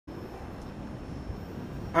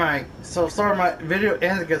Alright, so sorry my video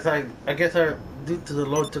ended because I guess due to the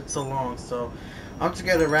load took so long, so I'm just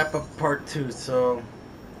gonna wrap up part 2. So,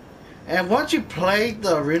 and once you play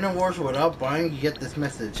the Arena Wars without buying, you get this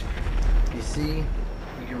message. You see,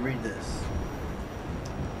 you can read this.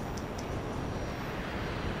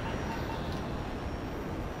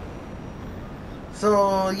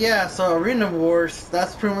 So yeah, so Arena Wars,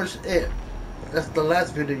 that's pretty much it. That's the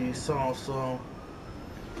last video you saw. So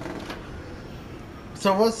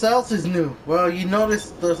what else is new? Well, you notice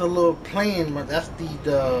there's a little plane, but that's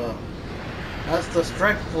the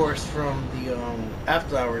Strike Force from the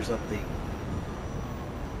After Hours update.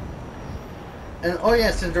 And oh yeah,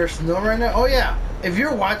 since there's snow right now, oh yeah, if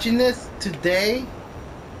you're watching this today,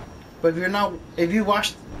 but if you're not, if you're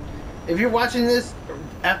watching this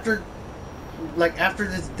after, like after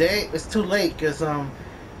this day, it's too late because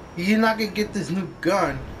you're not gonna get this new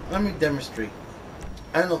gun. Let me demonstrate.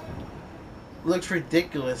 I know, looks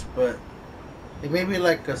ridiculous, but it may be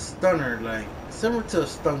like a stunner, like similar to a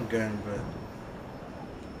stun gun, but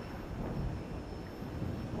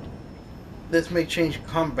this may change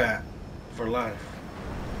combat for life.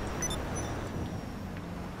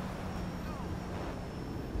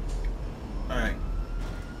 Alright,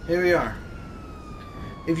 here we are.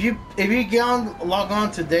 If you log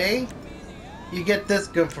on today, you get this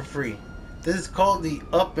gun for free. This is called the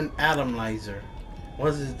Up and Atomizer.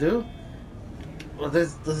 What does it do? Well,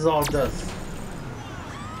 this is all it does.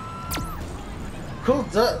 Cool,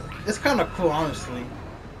 it's kind of cool, honestly.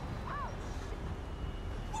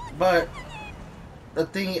 But the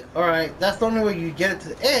thing, alright, that's the only way you get it to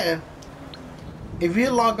the end. If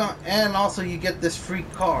you log on, and also you get this free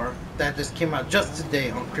car that just came out just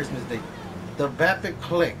today on Christmas Day, the Vapid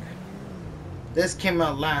Click. This came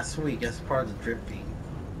out last week as part of the drip feed.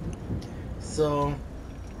 So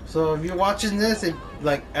if you're watching this,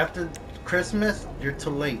 like after Christmas, you're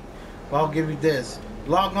too late. But I'll give you this: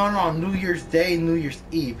 log on New Year's Day, New Year's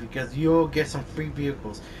Eve, because you'll get some free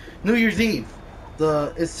vehicles. New Year's Eve,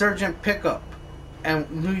 the Insurgent Pickup, and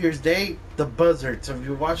New Year's Day, the Buzzard. So if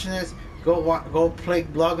you're watching this, go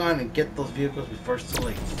log on and get those vehicles before it's too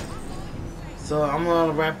late. So I'm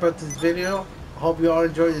gonna wrap up this video. I hope you all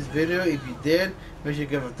enjoyed this video. If you did, make sure you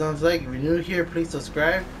give a thumbs up. If you're new here, please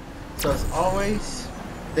subscribe. So as always,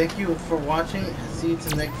 thank you for watching and see you to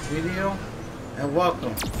the next video. And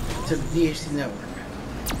welcome to the DHC Network.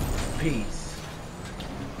 Peace.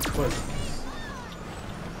 Twist.